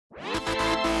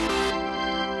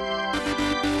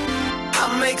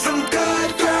make them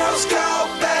good girls go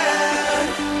bad.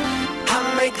 I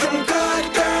make them good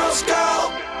girls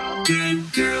go.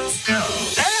 Good girls go.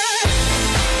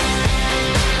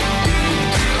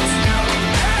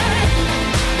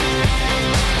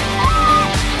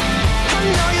 I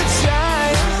know you're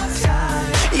tired.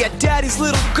 Yeah, daddy's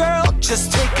little girl,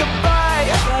 just take a bite.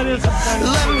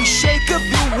 Let me shake up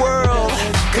your world.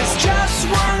 Cause just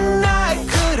one night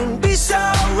couldn't be so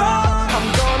wrong. I'm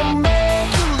gonna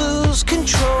make you lose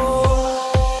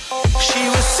control. She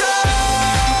was so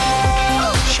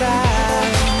shy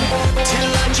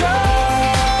till I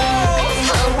drove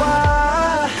her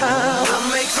wild. I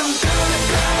make them good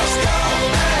girls go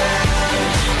bad.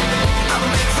 I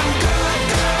make them good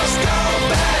girls go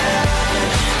bad.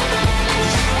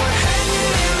 You were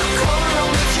hanging in the corner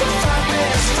with your five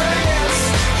best friends.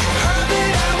 You heard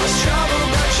that I was trouble,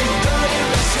 but you couldn't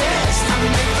resist. I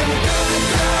make them good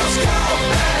girls go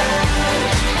bad.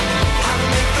 I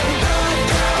make them good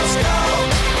girls go.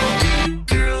 Good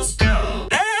girls go.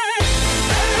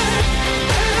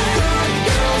 Good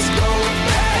girls go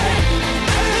bad.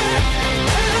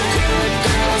 Good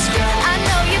girls go. I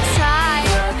know you're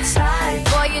tired.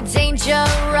 Boy, you're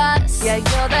dangerous. Yeah,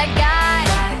 you're that guy.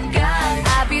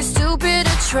 I'd be stupid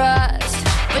to trust.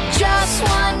 But just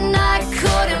one night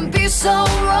couldn't be so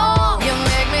wrong.